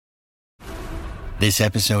This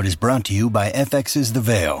episode is brought to you by FX's The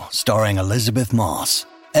Veil, starring Elizabeth Moss.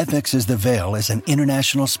 FX's The Veil is an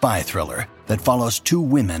international spy thriller that follows two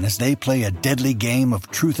women as they play a deadly game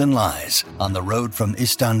of truth and lies on the road from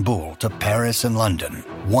Istanbul to Paris and London.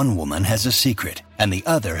 One woman has a secret, and the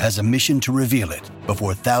other has a mission to reveal it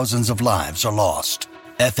before thousands of lives are lost.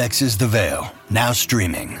 FX's The Veil, now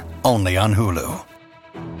streaming, only on Hulu.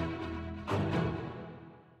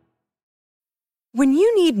 When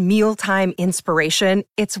you need mealtime inspiration,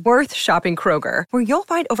 it's worth shopping Kroger, where you'll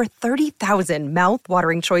find over 30,000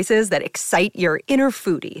 mouth-watering choices that excite your inner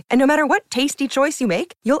foodie. And no matter what tasty choice you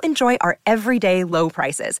make, you'll enjoy our everyday low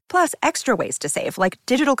prices, plus extra ways to save, like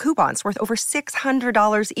digital coupons worth over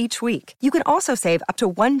 $600 each week. You can also save up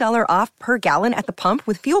to $1 off per gallon at the pump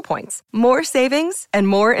with fuel points. More savings and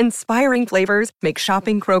more inspiring flavors make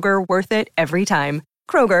shopping Kroger worth it every time.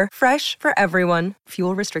 Kroger, fresh for everyone.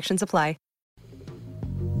 Fuel restrictions apply.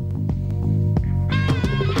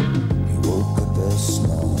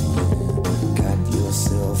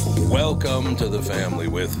 Welcome to the family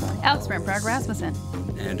with Alex Brant Rasmussen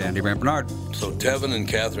and Andy Brant Bernard. So Tevin and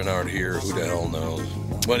Catherine aren't here. Who the hell knows?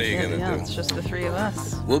 What are you going to do? It's just the three of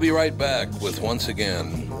us. We'll be right back with, once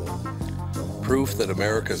again, proof that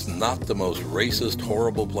America's not the most racist,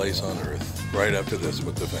 horrible place on earth. Right after this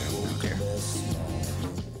with the family.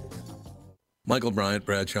 Michael Bryant,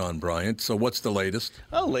 Bradshaw and Bryant. So what's the latest?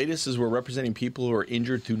 Well, the latest is we're representing people who are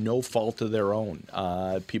injured through no fault of their own.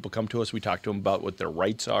 People come to us. We talk to them about what their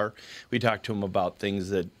rights are. We talk to them about things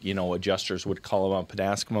that, adjusters would call them up and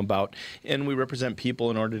ask them about. And we represent people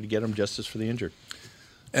in order to get them justice for the injured.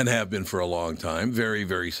 And have been for a long time. Very,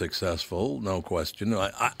 very successful, no question.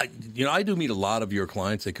 I do meet a lot of your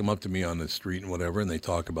clients. They come up to me on the street and whatever, and they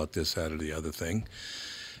talk about this, that, or the other thing.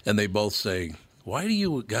 And they both say, "Why do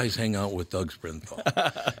you guys hang out with Doug Sprinthal?"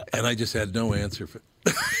 And I just had no answer for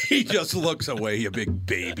it. He just looks away, you big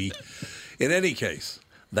baby. In any case,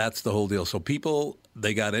 that's the whole deal. So people,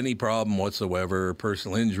 they got any problem whatsoever,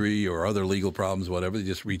 personal injury or other legal problems, whatever, they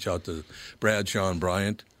just reach out to Bradshaw and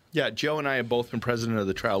Bryant. Yeah, Joe and I have both been president of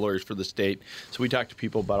the trial lawyers for the state, so we talk to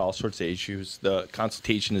people about all sorts of issues. The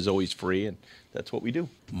consultation is always free, and that's what we do.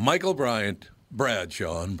 Michael Bryant,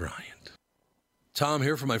 Bradshaw and Bryant. Tom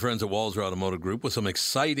here from my friends at Walzer Automotive Group with some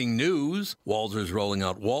exciting news. Walzer's rolling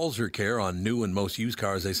out Walzer Care on new and most used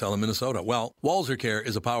cars they sell in Minnesota. Well, Walzer Care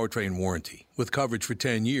is a powertrain warranty with coverage for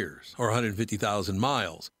 10 years or 150,000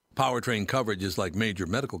 miles. Powertrain coverage is like major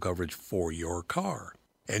medical coverage for your car.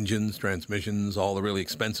 Engines, transmissions, all the really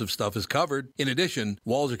expensive stuff is covered. In addition,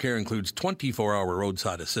 Walzer Care includes 24-hour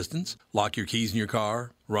roadside assistance. Lock your keys in your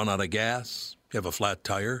car, run out of gas, have a flat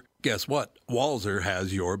tire. Guess what? Walzer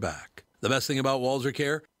has your back. The best thing about Walzer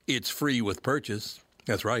Care, it's free with purchase.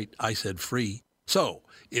 That's right, I said free. So,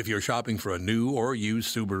 if you're shopping for a new or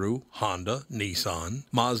used Subaru, Honda, Nissan,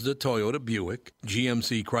 Mazda, Toyota, Buick,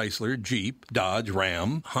 GMC, Chrysler, Jeep, Dodge,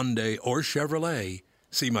 Ram, Hyundai, or Chevrolet,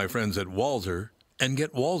 see my friends at Walzer and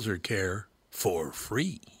get Walzer Care for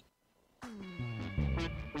free.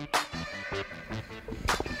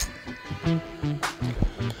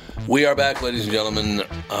 We are back, ladies and gentlemen.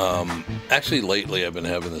 Actually, lately I've been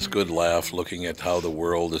having this good laugh looking at how the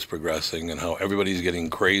world is progressing and how everybody's getting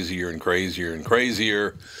crazier and crazier and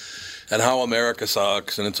crazier and how America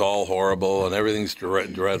sucks and it's all horrible and everything's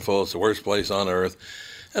dreadful. It's the worst place on earth.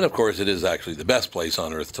 And, of course, it is actually the best place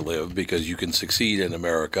on earth to live because you can succeed in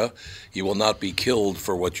America. You will not be killed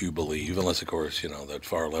for what you believe unless, of course, that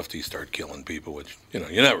far lefties start killing people, which, you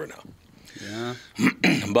never know. Yeah.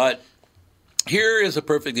 But here is a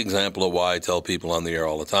perfect example of why I tell people on the air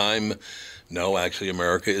all the time, no, actually,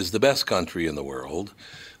 America is the best country in the world,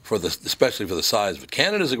 especially for the size of it.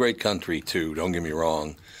 Canada's a great country, too, don't get me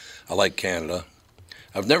wrong. I like Canada.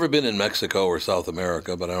 I've never been in Mexico or South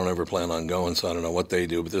America, but I don't ever plan on going, so I don't know what they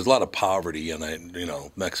do. But there's a lot of poverty,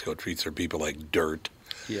 and Mexico treats their people like dirt.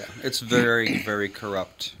 Yeah, it's very, very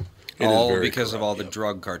corrupt. Because of all the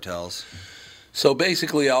drug cartels. So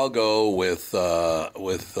basically, I'll go with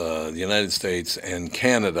the United States and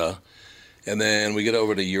Canada, and then we get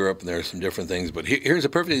over to Europe, and there's some different things. But here's a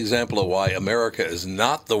perfect example of why America is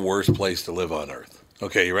not the worst place to live on Earth.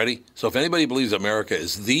 Okay, you ready? So if anybody believes America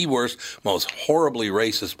is the worst, most horribly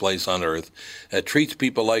racist place on Earth that treats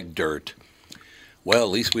people like dirt, well, at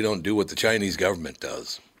least we don't do what the Chinese government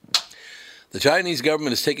does. The Chinese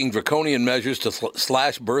government is taking draconian measures to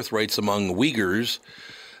slash birth rates among Uyghurs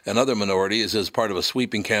and other minorities as part of a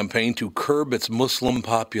sweeping campaign to curb its Muslim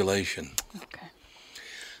population. Okay.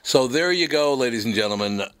 So there you go, ladies and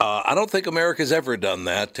gentlemen. I don't think America's ever done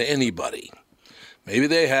that to anybody. Maybe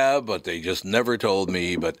they have, but they just never told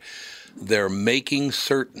me. But they're making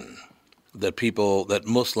certain that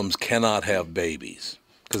Muslims cannot have babies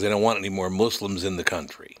because they don't want any more Muslims in the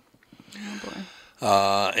country. Oh,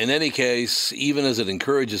 boy. In any case, even as it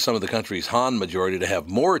encourages some of the country's Han majority to have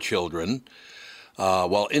more children,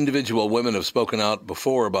 while individual women have spoken out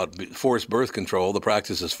before about forced birth control, the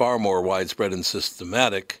practice is far more widespread and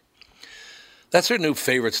systematic. That's her new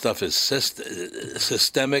favorite stuff is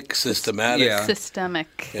systematic. Yeah.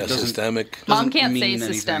 Systemic. Yeah, systemic. Mom can't say mean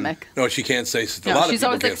anything. systemic. No, she can't say systemic. No, A lot she's of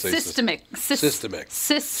always people like can't say systemic. Systemic.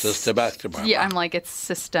 Systematic. Yeah, I'm like, it's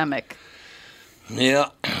systemic. Yeah,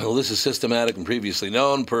 well, this is systematic and previously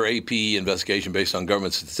known per AP investigation based on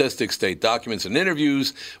government statistics, state documents, and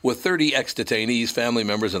interviews with 30 ex-detainees, family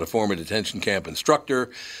members, and a former detention camp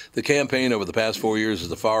instructor. The campaign over the past 4 years of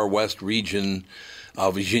the far west region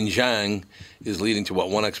of Xinjiang is leading to what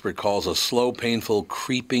one expert calls a slow, painful,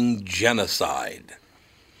 creeping genocide.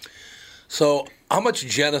 So how much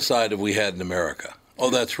genocide have we had in America? Oh,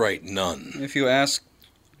 that's right, none. If you ask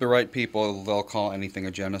the right people, they'll call anything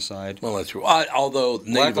a genocide. Well, that's true. Although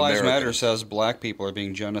Native Black Lives Americans, Matter says black people are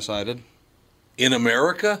being genocided. in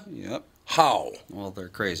America? Yep. How? Well, they're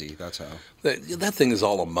crazy. That's how. That thing is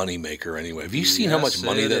all a moneymaker anyway. Have you seen how much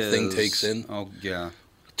money that thing takes in? Oh, yeah.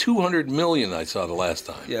 $200 million I saw the last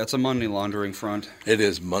time. Yeah, it's a money laundering front. It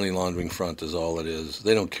is. Money laundering front is all it is.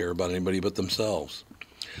 They don't care about anybody but themselves.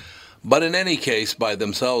 But in any case, by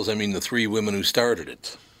themselves, I mean the three women who started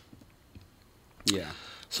it. Yeah.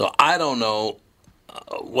 So I don't know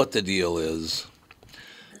what the deal is.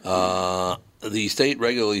 The state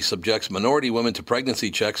regularly subjects minority women to pregnancy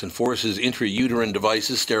checks and forces intrauterine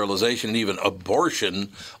devices, sterilization, and even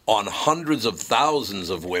abortion on hundreds of thousands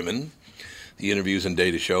of women. The interviews and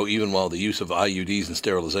data show, even while the use of IUDs and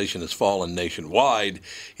sterilization has fallen nationwide,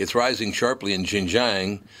 it's rising sharply in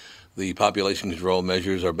Xinjiang. The population control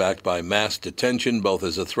measures are backed by mass detention, both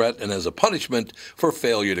as a threat and as a punishment for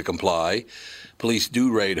failure to comply. Police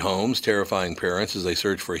do raid homes, terrifying parents as they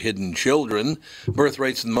search for hidden children. Birth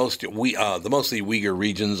rates in the mostly Uyghur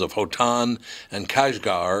regions of Hotan and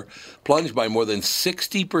Kashgar plunged by more than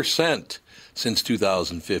 60% since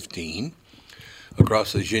 2015.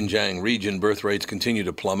 Across the Xinjiang region, birth rates continue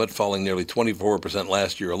to plummet, falling nearly 24%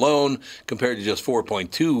 last year alone, compared to just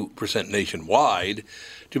 4.2% nationwide.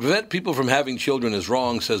 To prevent people from having children is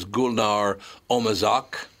wrong, says Gulnar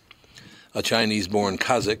a Chinese-born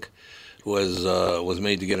Kazakh, who was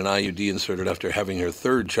made to get an IUD inserted after having her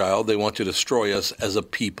third child. They want to destroy us as a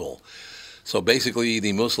people. So basically,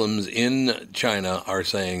 the Muslims in China are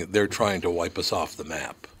saying they're trying to wipe us off the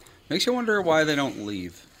map. Makes you wonder why they don't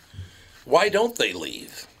leave. Why don't they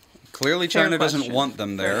leave? Clearly, China doesn't want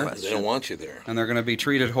them there. They don't want you there. And they're going to be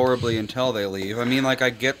treated horribly until they leave. I mean, like,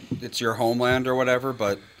 I get it's your homeland or whatever,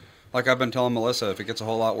 but like I've been telling Melissa, if it gets a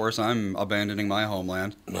whole lot worse, I'm abandoning my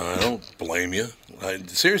homeland. No, I don't blame you.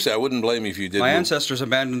 Seriously, I wouldn't blame you if you did. My ancestors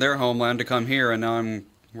abandoned their homeland to come here, and now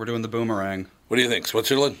we're doing the boomerang. What do you think,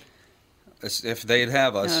 Switzerland? If they'd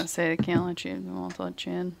have us. I say they can't let you, they won't let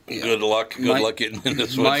you in. Yeah. Good luck getting into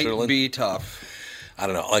Switzerland. Might be tough. I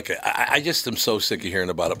don't know. Like, I just am so sick of hearing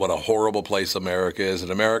about it. What a horrible place America is, and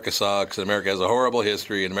America sucks, and America has a horrible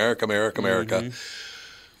history, and America. Mm-hmm.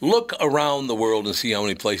 Look around the world and see how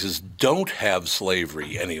many places don't have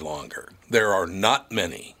slavery any longer. There are not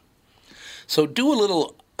many. So do a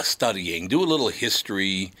little studying, do a little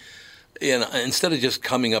history, and instead of just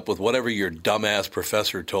coming up with whatever your dumbass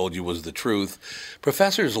professor told you was the truth.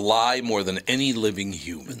 Professors lie more than any living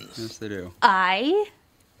humans. Yes, they do.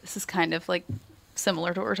 This is kind of like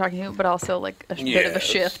similar to what we're talking about, but also like a bit of a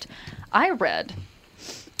shift. I read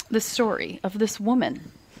the story of this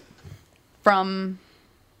woman from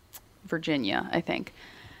Virginia, I think.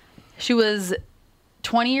 She was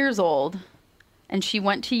 20 years old, and she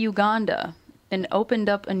went to Uganda and opened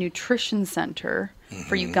up a nutrition center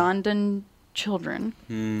for Ugandan children.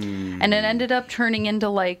 And it ended up turning into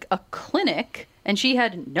like a clinic, and she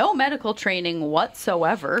had no medical training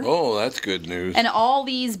whatsoever. Oh, that's good news. And all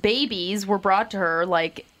these babies were brought to her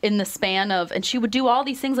like in the span of, and she would do all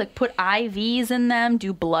these things like put IVs in them,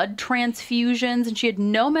 do blood transfusions, and she had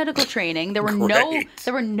no medical training. There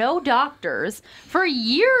were no doctors. For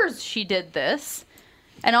years she did this.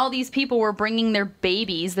 And all these people were bringing their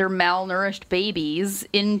babies, their malnourished babies,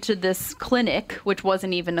 into this clinic, which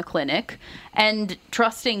wasn't even a clinic, and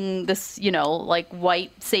trusting this, like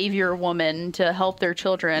white savior woman to help their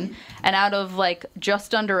children. And out of like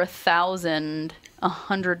just under 1,000,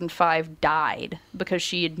 105 died because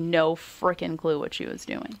she had no frickin' clue what she was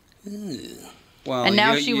doing. Well, and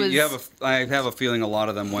now I have a feeling a lot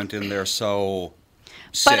of them went in there so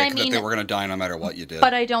sick that they were going to die no matter what you did.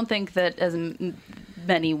 But I don't think that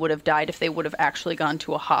many would have died if they would have actually gone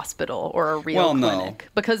to a hospital or a real clinic.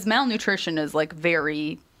 Because malnutrition is like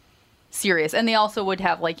very serious. And they also would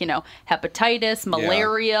have like, hepatitis,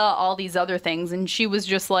 malaria, all these other things. And she was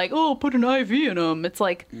just like, oh, put an IV in them. It's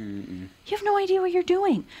like, you have no idea what you're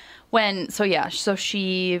doing. So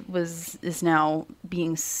she is now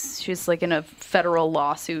she's like in a federal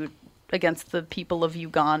lawsuit against the people of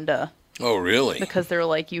Uganda. Oh, really? Because they're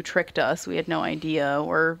like, you tricked us. We had no idea.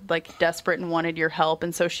 We're like desperate and wanted your help.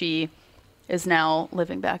 And so she is now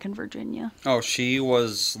living back in Virginia. Oh, she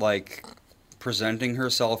was like presenting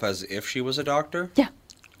herself as if she was a doctor? Yeah.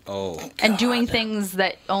 Oh, God. And doing things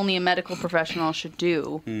that only a medical professional should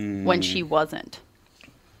do when she wasn't.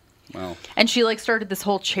 Wow. And she like started this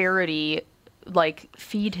whole charity, like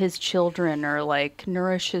feed his children or like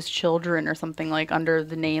nourish his children or something, like under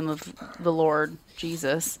the name of the Lord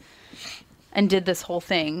Jesus, and did this whole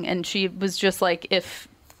thing. And she was just like, if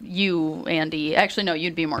you, Andy, actually no,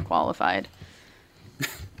 you'd be more qualified.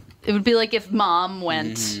 It would be like if Mom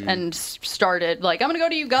went and started, like, I'm going to go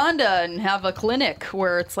to Uganda and have a clinic,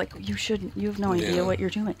 where it's like, you have no idea what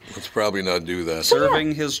you're doing. Let's probably not do that.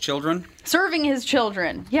 Serving his children? Serving his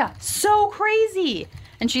children. Yeah. So crazy.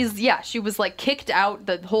 And she was like kicked out.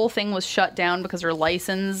 The whole thing was shut down because her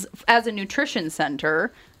license as a nutrition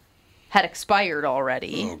center had expired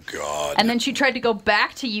already. Oh, God. And then she tried to go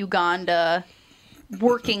back to Uganda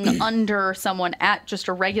working under someone at just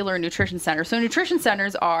a regular nutrition center. So nutrition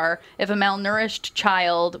centers are, if a malnourished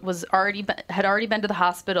child had already been to the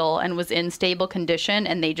hospital and was in stable condition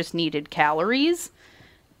and they just needed calories,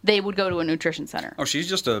 they would go to a nutrition center. Oh, she's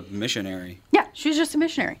just a missionary. Yeah, she's just a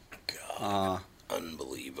missionary. God.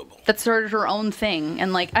 Unbelievable. That started her own thing.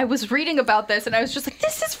 And like, I was reading about this and I was just like,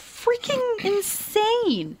 this is freaking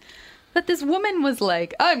insane. That this woman was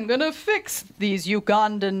like, I'm going to fix these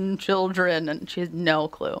Ugandan children. And she had no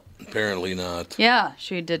clue. Apparently not. Yeah,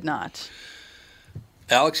 she did not.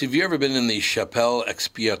 Alex, have you ever been in the Chapelle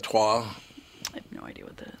Expiatoire? I have no idea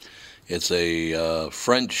what that is. It's a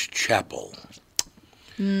French chapel.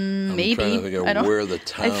 Maybe. I'm trying to figure out where the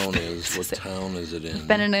town I've is. What town is it in? I've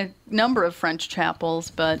been in a number of French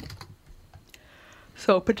chapels, but...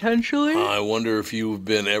 So potentially? I wonder if you've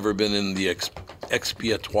ever been in the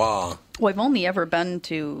Expiatoire. Well, I've only ever been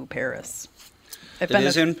to Paris. It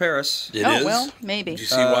is in Paris. It is? Well, maybe. Did you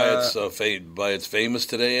see why it's famous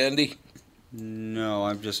today, Andy? No,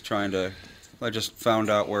 I'm just trying to... I just found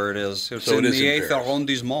out where it is. It's So in it is the in 8th Paris.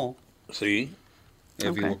 arrondissement. See?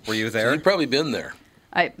 Were you there? You've probably been there.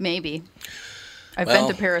 Maybe. I've Well,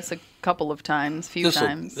 been to Paris a couple of times,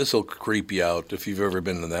 times. This will creep you out if you've ever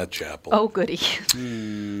been to that chapel. Oh, goody.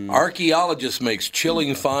 Archaeologists makes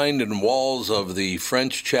chilling find in walls of the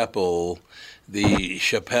French chapel, the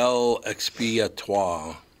Chapelle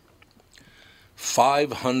Expiatoire.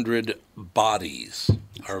 500 bodies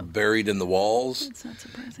are buried in the walls. That's not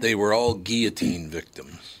surprising. They were all guillotine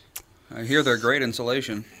victims. I hear they're great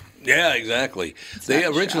insulation. Yeah, exactly. They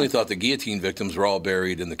not originally shock. thought the guillotine victims were all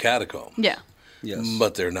buried in the catacombs. Yeah. Yes.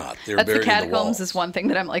 But they're not. They're That's buried the catacombs in the walls. is one thing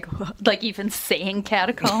that I'm like even saying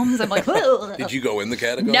catacombs, I'm like, Did you go in the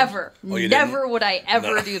catacombs? never, Oh, you never didn't? would I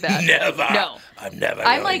ever No. do that. Never. No. I'm never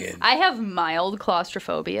I'm going like, in. I have mild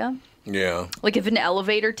claustrophobia. Yeah. Like, if an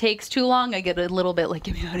elevator takes too long, I get a little bit like,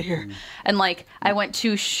 get me out of here. And, like, I went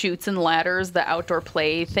to Chutes and Ladders, the outdoor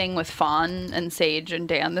play thing with Fawn and Sage and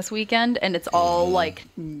Dan this weekend, and it's all, like,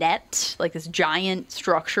 net, like this giant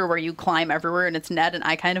structure where you climb everywhere and it's net, and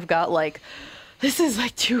I kind of got, like, this is,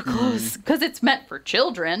 like, too close. Because it's meant for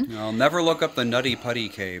children. I'll never look up the Nutty Putty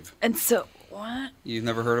Cave. And so, what? You've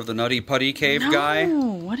never heard of the Nutty Putty Cave No, guy?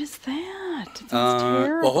 what is that? It sounds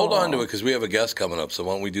terrible. Well, hold on to it because we have a guest coming up. So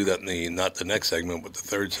why don't we do that in not the next segment, but the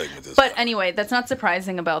third segment this But time. anyway, that's not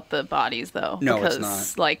surprising about the bodies, though. No, it's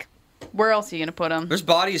because, not. like, where else are you going to put them? There's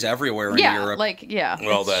bodies everywhere in Yeah, Europe.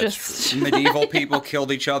 Well, it's that's just... Medieval people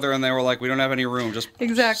killed each other, and they were like, we don't have any room. Just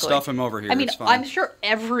Exactly. stuff him over here. I mean, it's fine. I'm sure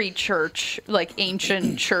every church, like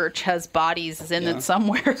ancient church, has bodies in it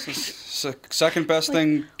somewhere. Second best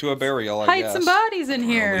thing to a burial, I Hide guess. some bodies in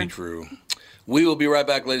here. probably true. We will be right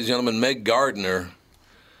back, ladies and gentlemen. Meg Gardner.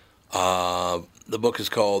 The book is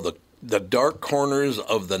called The Dark Corners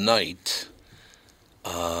of the Night.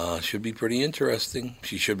 Should be pretty interesting.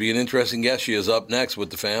 She should be an interesting guest. She is up next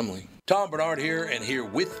with the family. Tom Bernard here, and here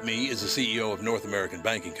with me is the CEO of North American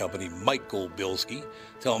Banking Company, Michael Bilski.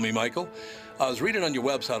 Tell me, Michael, I was reading on your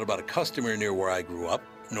website about a customer near where I grew up,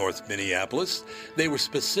 North Minneapolis. They were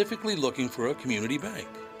specifically looking for a community bank.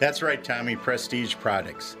 That's right, Tommy, Prestige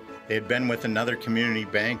Products. They had been with another community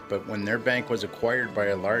bank, but when their bank was acquired by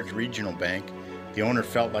a large regional bank, the owner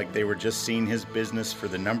felt like they were just seeing his business for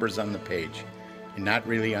the numbers on the page. and not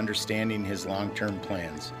really understanding his long-term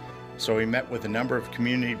plans. So he met with a number of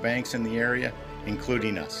community banks in the area,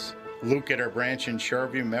 including us. Luke at our branch in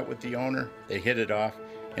Shoreview met with the owner, they hit it off,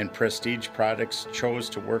 and Prestige Products chose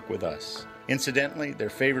to work with us. Incidentally, their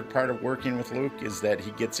favorite part of working with Luke is that he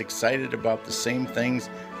gets excited about the same things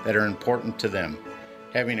that are important to them.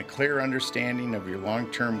 Having a clear understanding of your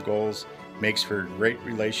long-term goals makes for a great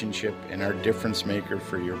relationship and our difference maker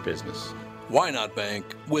for your business. Why not bank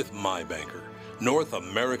with my banker? North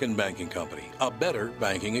American Banking Company, a better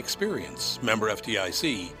banking experience. Member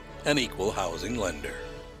FDIC, an equal housing lender.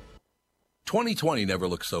 2020 never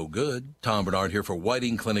looked so good. Tom Bernard here for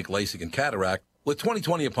Whiting Clinic LASIK and Cataract. With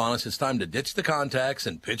 2020 upon us, it's time to ditch the contacts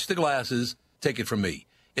and pitch the glasses. Take it from me.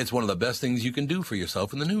 It's one of the best things you can do for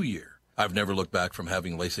yourself in the new year. I've never looked back from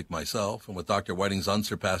having LASIK myself, and with Dr. Whiting's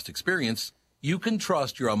unsurpassed experience, you can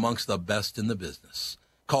trust you're amongst the best in the business.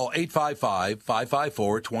 Call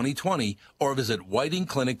 855-554-2020 or visit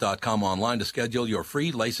whitingclinic.com online to schedule your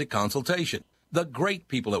free LASIK consultation. The great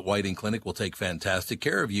people at Whiting Clinic will take fantastic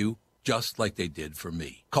care of you, just like they did for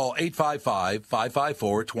me. Call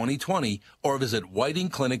 855-554-2020 or visit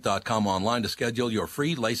whitingclinic.com online to schedule your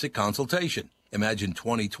free LASIK consultation. Imagine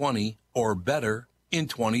 2020 or better in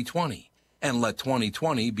 2020. And let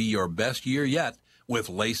 2020 be your best year yet with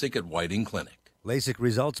LASIK at Whiting Clinic. LASIK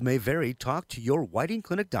results may vary. Talk to your Whiting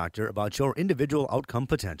Clinic doctor about your individual outcome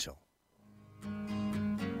potential.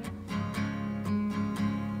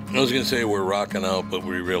 I was going to say we're rocking out, but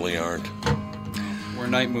we really aren't. We're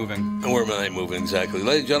night moving. We're night moving, exactly.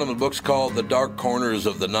 Ladies and gentlemen, the book's called The Dark Corners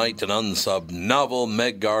of the Night, an unsubbed novel.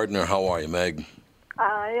 Meg Gardner, how are you, Meg?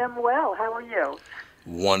 I am well. How are you?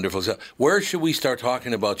 Wonderful. So where should we start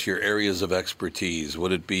talking about your areas of expertise?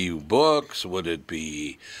 Would it be books? Would it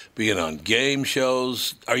be being on game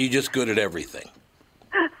shows? Are you just good at everything?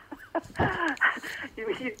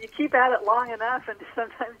 You keep at it long enough, and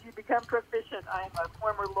sometimes you become proficient. I'm a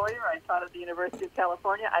former lawyer. I taught at the University of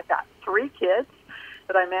California. I've got 3 kids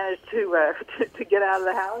that I managed to get out of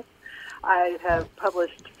the house. I have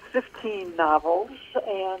published 15 novels,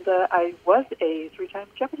 and I was a 3-time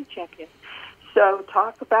Jeopardy champion. So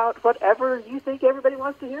talk about whatever you think everybody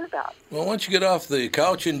wants to hear about. Well, why don't you get off the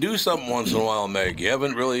couch and do something once in a while, Meg? You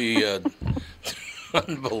haven't really...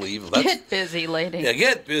 Unbelievable. Get busy, lady. Yeah,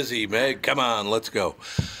 get busy, Meg. Come on, let's go.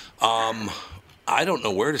 I don't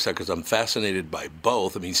know where to start because I'm fascinated by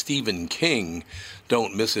both. I mean, Stephen King,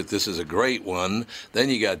 don't miss it. This is a great one. Then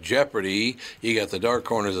you got Jeopardy. You got The Dark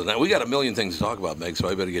Corners of the Night. We got a million things to talk about, Meg, so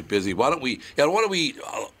I better get busy. We'll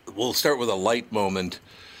start with a light moment.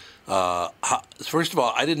 First of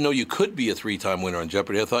all, I didn't know you could be a 3-time winner on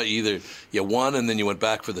Jeopardy. I thought you won and then you went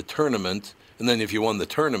back for the tournament, and then if you won the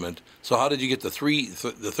tournament. So how did you get the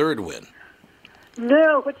third win?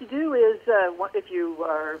 No, what you do is if you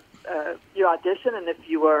are you audition, and if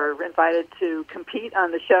you are invited to compete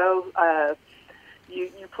on the show,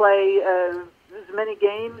 you play as many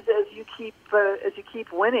games as you keep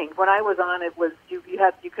winning. When I was on, it was you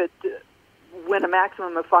could win a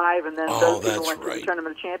maximum of 5, and then those people went to the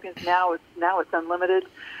Tournament of Champions. Now it's unlimited,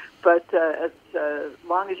 but as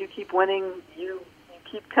long as you keep winning, you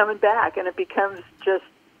keep coming back, and it becomes just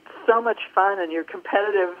so much fun, and your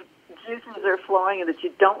competitive juices are flowing, and that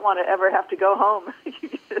you don't want to ever have to go home.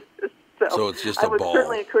 So it's just a ball. I would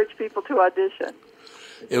certainly encourage people to audition.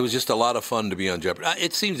 It was just a lot of fun to be on Jeopardy.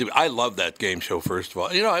 It seems to be, I love that game show, first of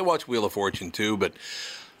all. You know, I watch Wheel of Fortune, too, but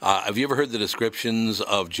have you ever heard the descriptions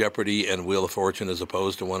of Jeopardy and Wheel of Fortune as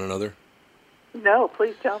opposed to one another? No,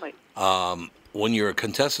 please tell me. When you're a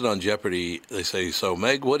contestant on Jeopardy, they say, so,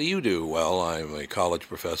 Meg, what do you do? Well, I'm a college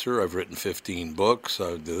professor. I've written 15 books.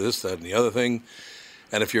 I do this, that, and the other thing.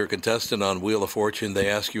 And if you're a contestant on Wheel of Fortune, they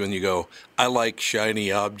ask you and you go, I like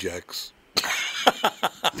shiny objects.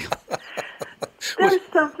 There's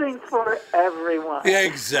something for everyone. Yeah,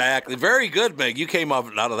 exactly. Very good, Meg. You came out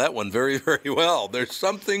of that one very, very well. There's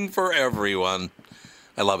something for everyone.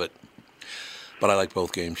 I love it. But I like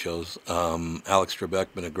both game shows. Alex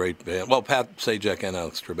Trebek, been a great band. Well, Pat Sajak and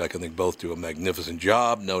Alex Trebek, I think both do a magnificent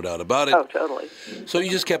job, no doubt about it. Oh, totally. So you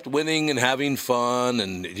just kept winning and having fun,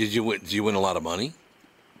 and did you win a lot of money?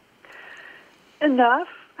 Enough.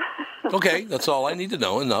 Okay, that's all I need to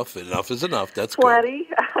know. Enough is enough. That's plenty.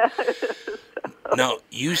 Good. Now,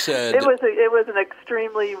 you said it was an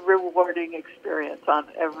extremely rewarding experience on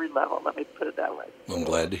every level. Let me put it that way. I'm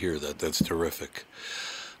glad to hear that. That's terrific.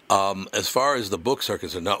 As far as the books are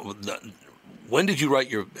concerned, when did you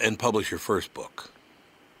write and publish your first book?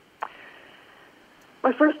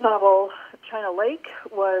 My first novel, China Lake,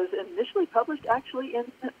 was initially published actually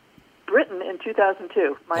in Britain in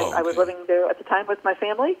 2002. I was living there at the time with my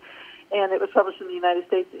family, and it was published in the United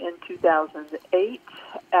States in 2008.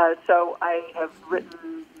 So I have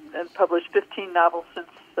written and published 15 novels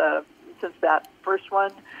since that first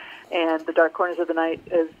one, and The Dark Corners of the Night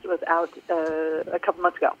was out a couple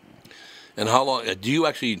months ago. And how long do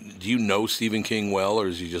you know Stephen King well, or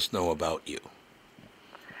does he just know about you?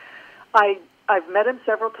 I've met him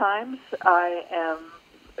several times. I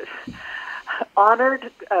am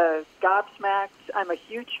honored, gobsmacked. I'm a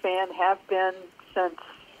huge fan, have been since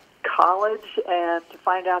college, and to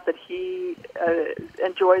find out that he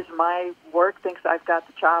enjoys my work, thinks I've got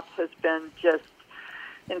the chops, has been just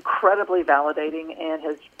incredibly validating and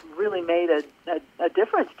has really made a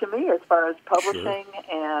difference to me as far as publishing. Sure.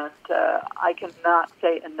 And I cannot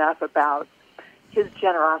say enough about his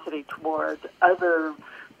generosity toward other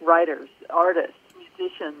writers, artists,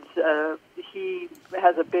 musicians. He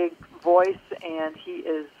has a big voice, and he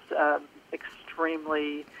is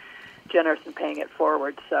extremely generous in paying it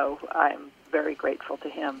forward. So I'm very grateful to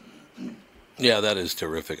him. Yeah, that is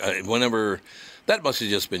terrific. That must have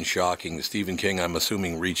just been shocking. Stephen King, I'm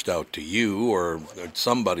assuming, reached out to you or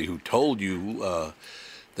somebody who told you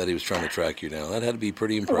that he was trying to track you down. That had to be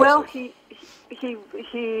pretty impressive. Well,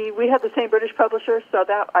 we had the same British publisher, so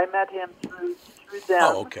that I met him through them.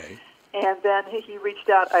 Oh, okay. And then he reached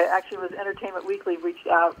out. Entertainment Weekly reached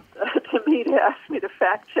out to me to ask me to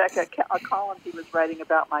fact check a column he was writing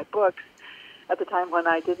about my books at the time when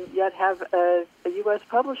I didn't yet have a U.S.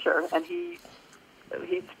 publisher, and he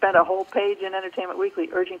spent a whole page in Entertainment Weekly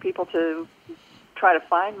urging people to try to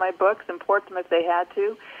find my books, import them if they had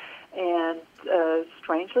to. And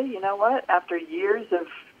strangely, you know what? After years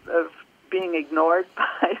of being ignored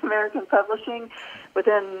by American publishing,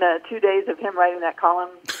 within 2 days of him writing that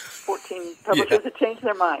column, 14 publishers had changed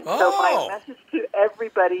their minds. Oh. So my message to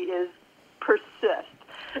everybody is persist.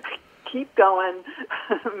 Keep going.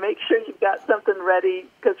 Make sure you've got something ready,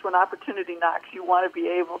 because when opportunity knocks, you want to be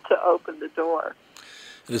able to open the door.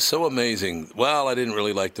 It is so amazing. Well, I didn't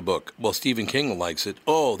really like the book. Well, Stephen King likes it.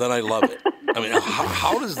 Oh, then I love it. I mean,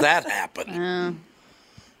 how does that happen?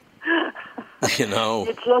 You know?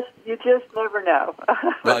 You just never know.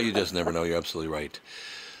 Well, you just never know. You're absolutely right.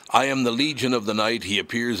 I am the Legion of the Night. He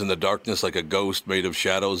appears in the darkness like a ghost made of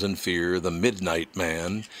shadows and fear, the Midnight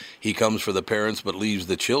Man. He comes for the parents but leaves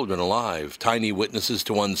the children alive. Tiny witnesses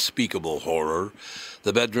to unspeakable horror.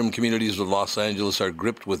 The bedroom communities of Los Angeles are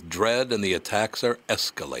gripped with dread, and the attacks are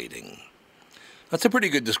escalating. That's a pretty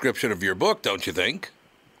good description of your book, don't you think?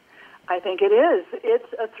 I think it is.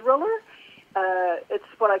 It's a thriller. It's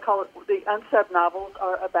what I call it. The unsub novels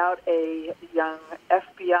are about a young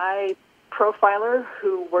FBI profiler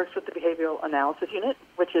who works with the Behavioral Analysis Unit,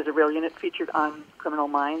 which is a real unit featured on Criminal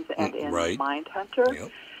Minds and in Mindhunter.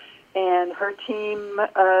 Yep. And her team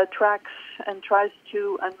tracks and tries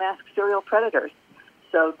to unmask serial predators.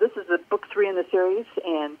 So this is book 3 in the series,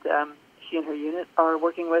 and she and her unit are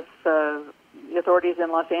working with the authorities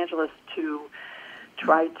in Los Angeles to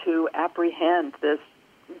try to apprehend this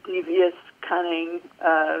devious, cunning,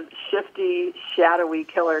 shifty, shadowy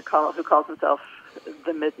killer who calls himself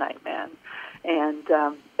the Midnight Man. And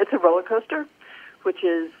it's a roller coaster, which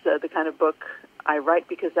is the kind of book I write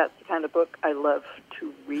because that's the kind of book I love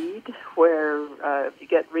to read, where you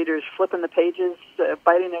get readers flipping the pages,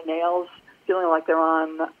 biting their nails, feeling like they're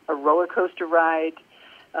on a roller coaster ride,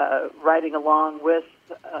 riding along with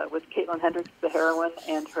Caitlin Hendricks, the heroine,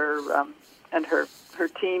 and her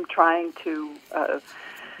team, trying to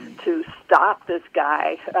stop this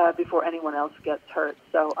guy before anyone else gets hurt.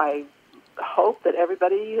 So I hope that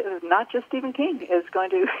everybody, not just Stephen King, is going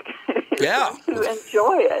to,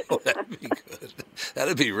 enjoy it. Oh, that'd be good.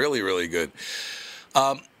 That'd be really, really good.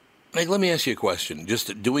 Meg, let me ask you a question.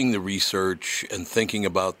 Just doing the research and thinking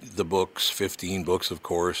about the books, 15 books, of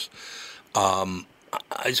course, I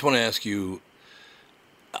just want to ask you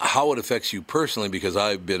how it affects you personally, because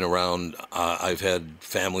I've been around, I've had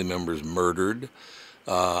family members murdered.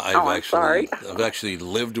 I've actually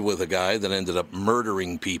lived with a guy that ended up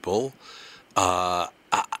murdering people.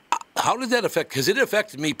 How did that affect? Because it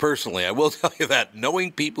affected me personally. I will tell you that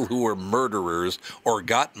knowing people who were murderers or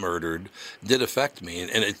got murdered did affect me,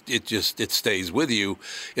 and it stays with you.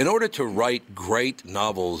 In order to write great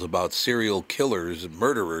novels about serial killers and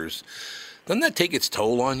murderers, doesn't that take its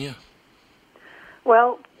toll on you?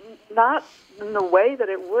 Well, not in the way that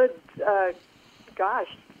it would.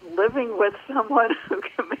 Living with someone who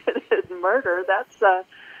committed murder,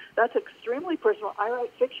 that's extremely personal. I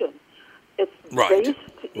write fiction. It's based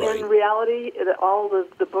in reality. All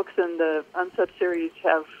the books in the Unsub series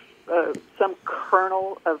have some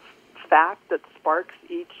kernel of fact that sparks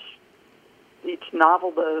each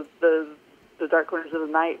novel. The Dark Corners of the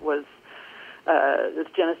Night was This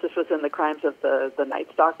genesis was in the crimes of the Night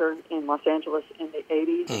Stalker in Los Angeles in the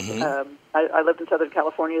 80s. Mm-hmm. I lived in Southern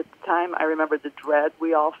California at the time. I remember the dread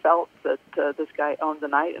we all felt that this guy owned the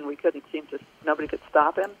night, and nobody could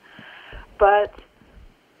stop him. But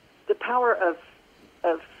the power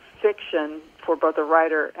of fiction for both a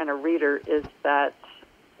writer and a reader is that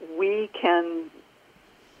we can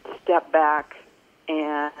step back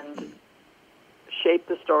and shape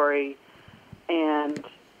the story and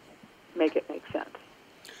make it make sense.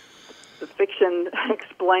 The fiction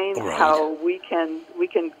explains how we can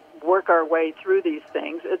work our way through these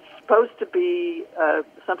things. It's supposed to be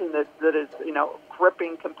something that is,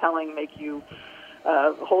 gripping, compelling, make you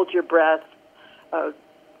hold your breath,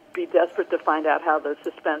 be desperate to find out how the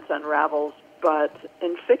suspense unravels. But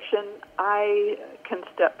in fiction, I can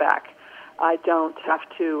step back. I don't have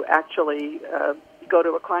to actually go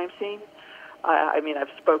to a crime scene.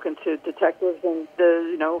 I've spoken to detectives, and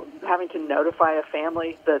having to notify a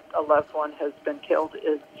family that a loved one has been killed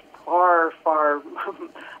is far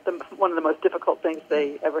one of the most difficult things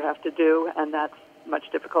they ever have to do, and that's much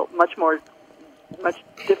different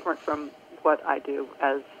from what I do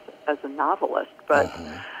as a novelist. But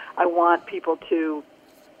I want people to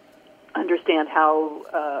understand how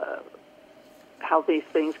these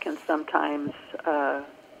things can sometimes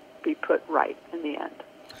be put right in the end.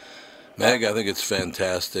 Meg, I think it's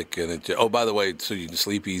fantastic. And by the way, so you can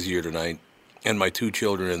sleep easier tonight. And my two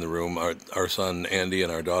children in the room, our son Andy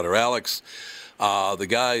and our daughter Alex. The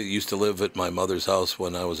guy used to live at my mother's house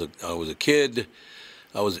when I was a kid.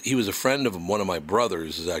 He was a friend of one of my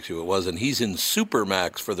brothers, is actually what it was, and he's in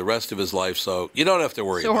Supermax for the rest of his life, so you don't have to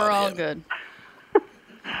worry about it. So we're all good.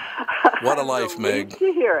 What a life, Meg.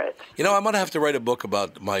 To hear it. I'm going to have to write a book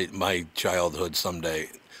about my childhood someday.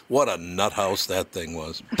 What a nut house that thing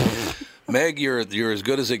was. Meg, you're as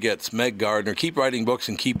good as it gets. Meg Gardner. Keep writing books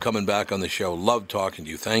and keep coming back on the show. Love talking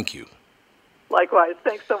to you. Thank you. Likewise.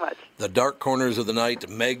 Thanks so much. The Dark Corners of the Night,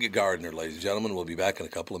 Meg Gardner, ladies and gentlemen. We'll be back in a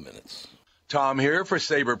couple of minutes. Tom here for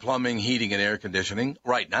Sabre Plumbing, Heating, and Air Conditioning.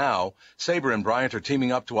 Right now, Sabre and Bryant are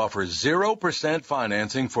teaming up to offer 0%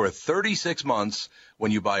 financing for 36 months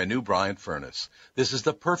when you buy a new Bryant furnace. This is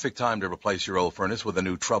the perfect time to replace your old furnace with a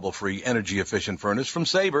new trouble-free, energy-efficient furnace from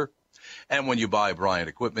Sabre. And when you buy Bryant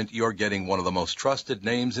equipment, you're getting one of the most trusted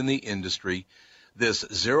names in the industry. This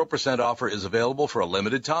 0% offer is available for a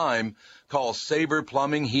limited time. Call Sabre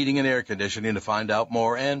Plumbing, Heating, and Air Conditioning to find out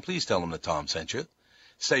more, and please tell them that Tom sent you.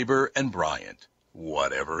 Sabre and Bryant,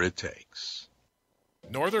 whatever it takes.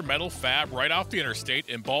 Northern Metal Fab, right off the interstate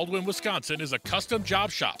in Baldwin, Wisconsin, is a custom job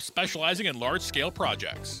shop specializing in large-scale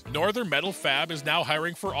projects. Northern Metal Fab is now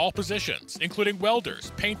hiring for all positions, including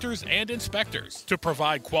welders, painters, and inspectors, to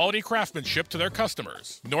provide quality craftsmanship to their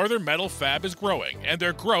customers. Northern Metal Fab is growing, and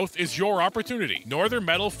their growth is your opportunity. Northern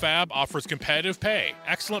Metal Fab offers competitive pay,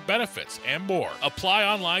 excellent benefits, and more. Apply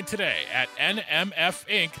online today at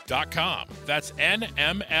nmfinc.com. That's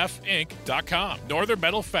nmfinc.com. Northern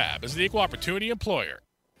Metal Fab is the equal opportunity employer.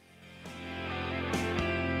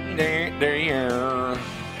 There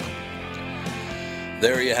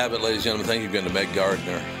you have it, ladies and gentlemen. Thank you again to Meg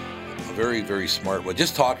Gardner. A very, very smart one.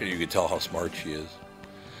 Just talking to you, you can tell how smart she is.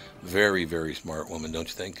 Very, very smart woman, don't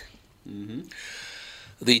you think? Mm-hmm.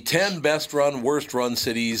 The 10 best-run, worst-run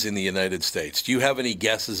cities in the United States. Do you have any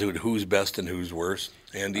guesses at who's best and who's worst,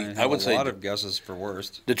 Andy? I would say a lot of guesses for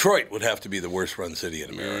worst. Detroit would have to be the worst-run city in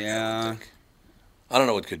America. Yeah. I don't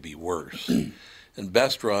know what could be worse. And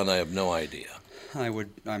best run, I have no idea.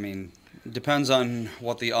 Depends on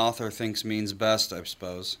what the author thinks means best, I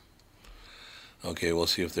suppose. Okay, we'll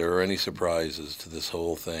see if there are any surprises to this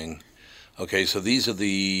whole thing. Okay, so these are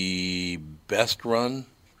the best run.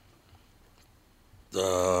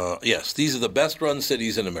 Yes, these are the best run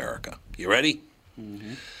cities in America. You ready?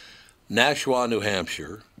 Mm-hmm. Nashua, New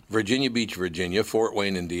Hampshire, Virginia Beach, Virginia, Fort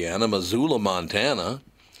Wayne, Indiana, Missoula, Montana,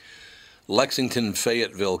 Lexington,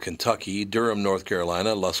 Fayetteville, Kentucky, Durham, North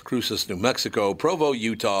Carolina, Las Cruces, New Mexico, Provo,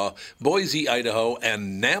 Utah, Boise, Idaho,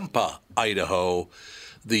 and Nampa, Idaho,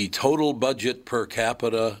 the total budget per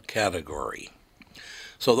capita category.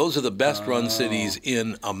 So those are the best-run cities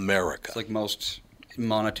in America. It's like most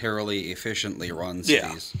monetarily efficiently run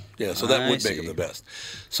cities. Yeah, so that would make them the best.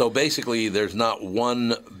 So basically, there's not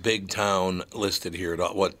one big town listed here.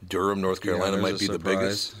 What, Durham, North Carolina might be the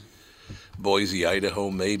biggest? Boise, Idaho,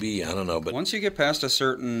 maybe. I don't know. But once you get past a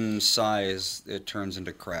certain size, it turns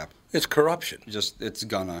into crap. It's corruption. It's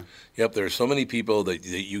gonna. Yep, there's so many people that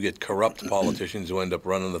you get corrupt politicians who end up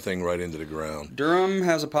running the thing right into the ground. Durham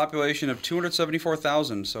has a population of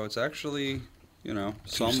 274,000, so it's actually,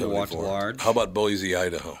 somewhat large. How about Boise,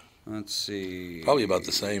 Idaho? Let's see. Probably about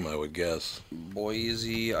the same, I would guess.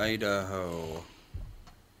 Boise, Idaho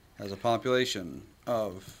has a population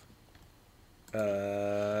of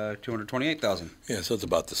 228,000. Yeah, so it's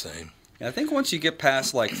about the same. Yeah, I think once you get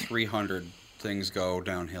past like 300, things go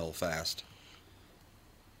downhill fast.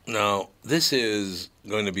 Now, this is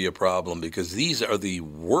going to be a problem because these are the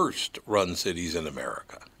worst run cities in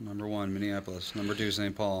America. Number 1, Minneapolis. Number 2,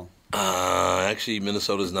 St. Paul. Actually,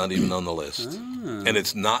 Minnesota's not even on the list. And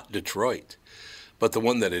it's not Detroit. But the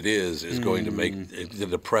one that it is going to make it to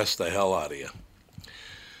depress the hell out of you.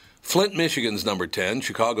 Flint, Michigan's number 10.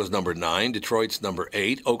 Chicago's number 9. Detroit's number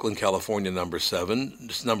 8. Oakland, California, number 7.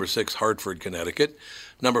 Number 6, Hartford, Connecticut.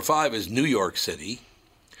 Number 5 is New York City.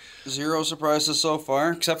 0 surprises so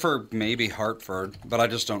far, except for maybe Hartford, but I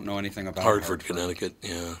just don't know anything about Hartford, Connecticut,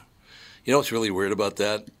 yeah. You know what's really weird about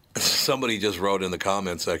that? Somebody just wrote in the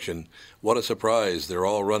comment section, what a surprise, they're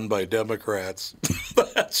all run by Democrats.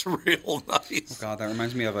 That's real nice. Oh, God, that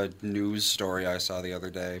reminds me of a news story I saw the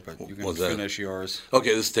other day, but you can finish yours.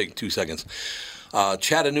 Okay, this will take 2 seconds.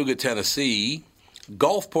 Chattanooga, Tennessee.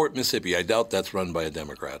 Gulfport, Mississippi. I doubt that's run by a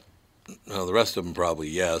Democrat. Well, the rest of them probably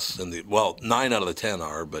yes, and 9 out of the 10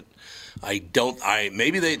 are, but I don't.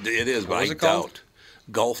 Maybe it is, but I doubt.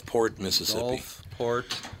 Gulfport, Mississippi.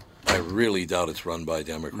 Gulfport. I really doubt it's run by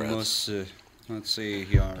Democrats. Let's see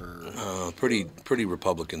here. Pretty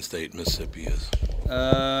Republican state Mississippi is.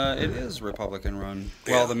 It is Republican run.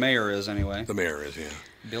 Yeah. Well, the mayor is anyway. The mayor is, yeah.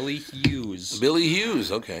 Billy Hughes. Billy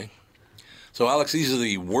Hughes. Okay. So, Alex, these are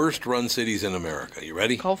the worst-run cities in America. You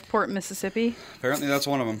ready? Gulfport, Mississippi. Apparently that's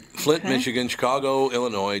one of them. Flint, Michigan, Chicago,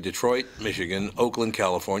 Illinois, Detroit, Michigan, Oakland,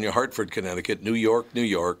 California, Hartford, Connecticut, New York,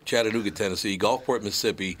 Chattanooga, Tennessee, Gulfport,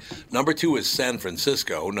 Mississippi. Number 2 is San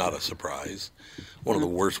Francisco, not a surprise. One of the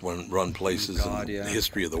worst-run places in the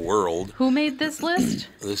history of the world. Who made this list?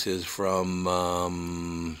 This is from,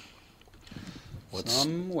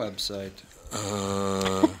 some website.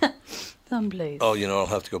 Someplace. Oh, I'll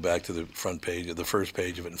have to go back to the front page, the first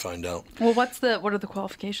page of it, and find out. Well, what are the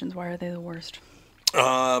qualifications? Why are they the worst?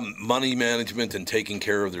 Money management and taking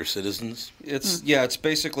care of their citizens. It's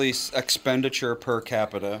basically expenditure per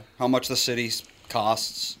capita, how much the city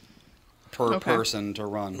costs per person to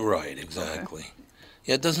run. Right, exactly. Okay.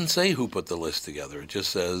 Yeah, it doesn't say who put the list together. It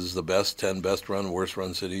just says the 10 best run, worst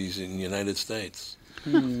run cities in the United States.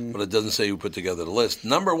 But it doesn't say who put together the list.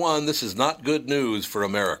 Number 1, this is not good news for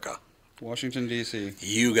America. Washington, D.C.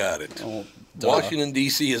 You got it. Oh, Washington,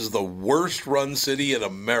 D.C. is the worst-run city in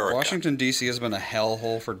America. Washington, D.C. has been a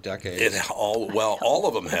hellhole for decades. All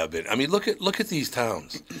of them have been. I mean, look at these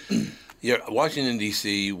towns. Washington,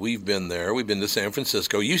 D.C., we've been there. We've been to San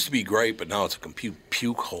Francisco. It used to be great, but now it's a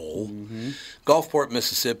puke hole. Mm-hmm. Gulfport,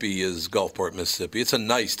 Mississippi is Gulfport, Mississippi. It's a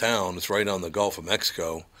nice town. It's right on the Gulf of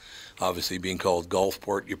Mexico. Obviously, being called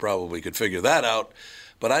Gulfport, you probably could figure that out.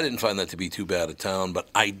 But I didn't find that to be too bad a town. But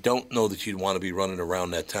I don't know that you'd want to be running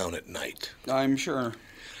around that town at night. I'm sure.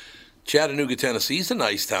 Chattanooga, Tennessee is a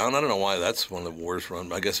nice town. I don't know why that's one of the worst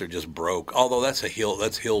run. I guess they're just broke. Although that's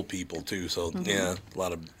hill people too. So yeah, a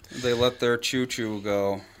lot of. They let their choo-choo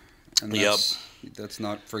go. And that's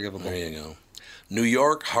not forgivable. There you go. New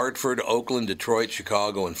York, Hartford, Oakland, Detroit,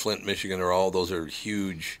 Chicago, and Flint, Michigan those are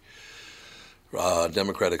huge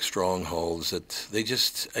Democratic strongholds that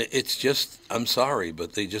I'm sorry,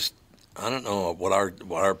 but I don't know what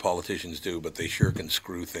our politicians do, but they sure can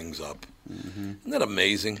screw things up. Mm-hmm. Isn't that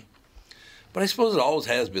amazing? But I suppose it always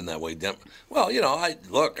has been that way. You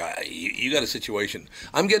got a situation.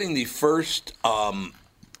 I'm getting the first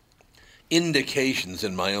indications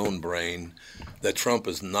in my own brain that Trump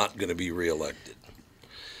is not going to be reelected.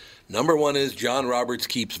 Number 1 is John Roberts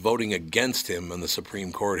keeps voting against him, and the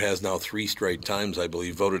Supreme Court has now 3 straight times, I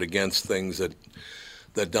believe, voted against things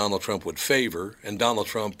that Donald Trump would favor. And Donald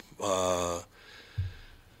Trump, I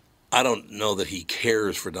don't know that he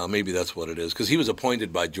cares for Donald. Maybe that's what it is, because he was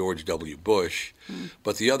appointed by George W. Bush.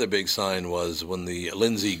 But the other big sign was when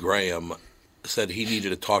Lindsey Graham said he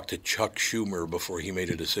needed to talk to Chuck Schumer before he made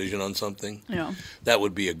a decision on something. Yeah. That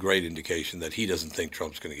would be a great indication that he doesn't think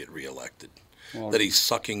Trump's going to get reelected. Well, that he's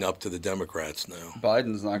sucking up to the Democrats now.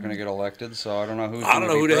 Biden's not going to get elected, so I don't know who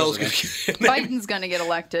the hell's going to get Biden's going to get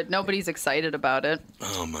elected. Nobody's excited about it.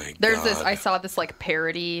 Oh, my God. There's I saw this,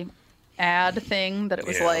 parody ad thing that it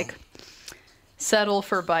was settle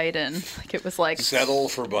for Biden. Like, it was like... Settle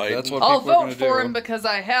for Biden. That's what I'll vote for him because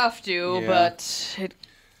I have to, but it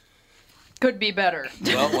could be better.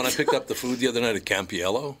 Well, when I picked up the food the other night at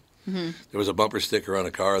Campiello, there was a bumper sticker on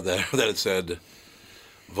a car that it said...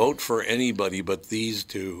 Vote for anybody but these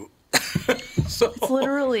two. So it's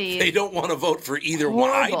literally... They don't want to vote for either one.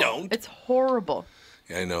 I don't. It's horrible.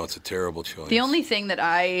 I know, it's a terrible choice. The only thing that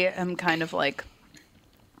I am kind of like,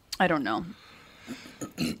 I don't know.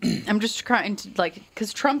 I'm just trying to, like,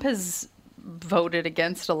 because Trump has voted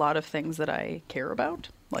against a lot of things that I care about.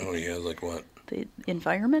 Like, oh, yeah, like what? The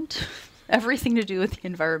environment. Everything to do with the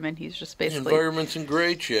environment. He's just basically... The environment's in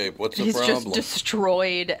great shape. What's the problem? He's just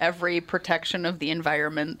destroyed every protection of the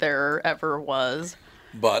environment there ever was.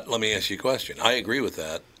 But let me ask you a question. I agree with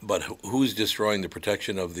that, but who's destroying the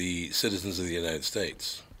protection of the citizens of the United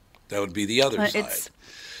States? That would be the other side.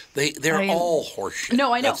 They're all horseshit.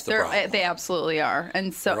 No, I know. That's the problem. They absolutely are.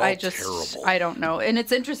 And so They're all terrible. I don't know. And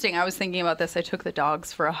it's interesting. I was thinking about this. I took the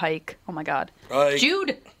dogs for a hike. Oh, my God.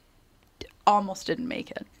 Jude almost didn't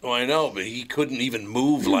make it. Oh, I know, but he couldn't even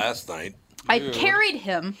move last night. I carried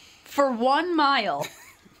him for 1 mile.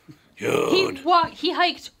 Jude. He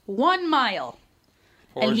hiked 1 mile.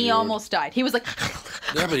 Poor and he Jude. almost died. He was like...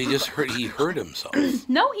 Yeah, but he hurt himself.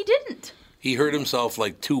 No, he didn't. He hurt himself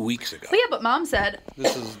like 2 weeks ago. Well, yeah, but Mom said...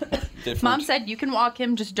 This is different. Mom said, you can walk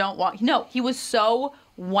him, just don't walk... No, he was so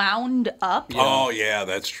wound up. Yeah. Oh, yeah,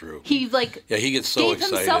 that's true. He, like... Yeah, he gets so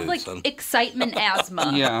excited. Gave himself, like, excitement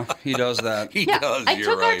asthma. Yeah, he does that. He does, I you're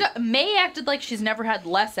took right. her to... May acted like she's never had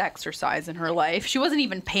less exercise in her life. She wasn't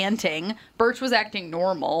even panting. Birch was acting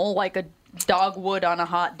normal, like a dog would on a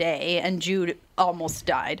hot day, and Jude almost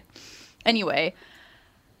died. Anyway,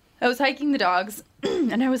 I was hiking the dogs,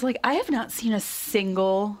 and I was like, I have not seen a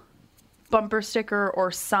single bumper sticker or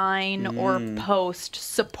sign or post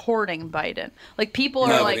supporting Biden. Like, people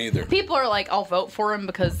are like, I'll vote for him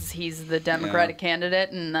because he's the Democratic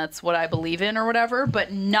candidate, and that's what I believe in or whatever,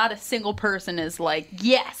 but not a single person is like,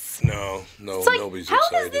 yes. No, It's like, nobody's how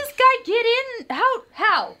excited. does this guy get in?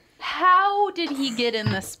 How did he get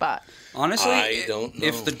in this spot? Honestly, I don't know.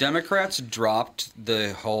 If the Democrats dropped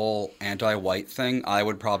the whole anti-white thing, I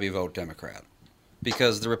would probably vote Democrat.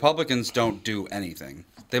 Because the Republicans don't do anything.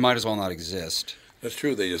 They might as well not exist. That's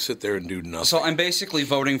true. They just sit there and do nothing. So I'm basically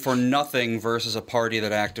voting for nothing versus a party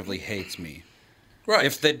that actively hates me. Right.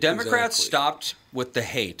 If the Democrats stopped with the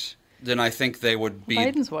hate, then I think they would be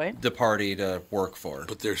Biden's white. the party to work for.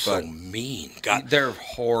 But they're so mean. God, they're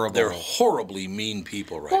horrible. They're horribly mean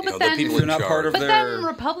people right Well, now. but The then, people They're in not charge. part of but their... then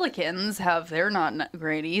Republicans they're not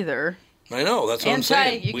great either. I know. That's what I'm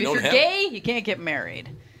saying. If you're gay, you can't get married.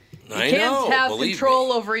 You I can't know. have Believe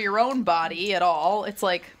control over your own body at all. It's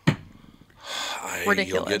like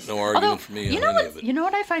ridiculous. You'll get no argument Although, from me on any of it. You know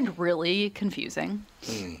what I find really confusing?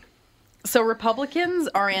 So Republicans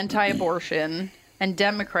are anti-abortion and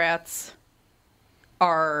Democrats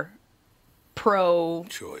are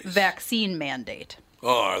pro-vaccine mandate.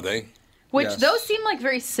 Oh, are they? Which Yes. those seem like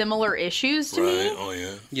very similar issues to me. Oh,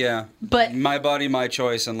 yeah. Yeah. But- my body, my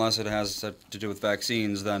choice, unless it has to do with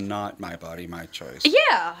vaccines, then not my body, my choice.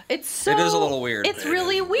 Yeah, it's so... It is a little weird. It's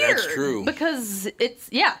really weird. That's true. Because it's,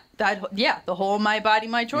 the whole my body,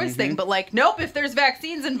 my choice thing. But, like, nope, if there's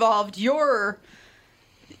vaccines involved,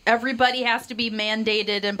 everybody has to be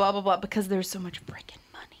mandated and blah, blah, blah, because there's so much freaking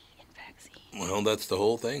money in vaccines. Well, that's the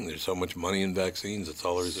whole thing. There's so much money in vaccines. That's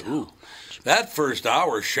all there is. Ooh, that first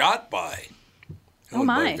hour shot by. That went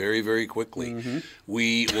by very, very quickly.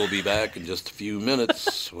 We will be back in just a few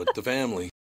minutes with the family.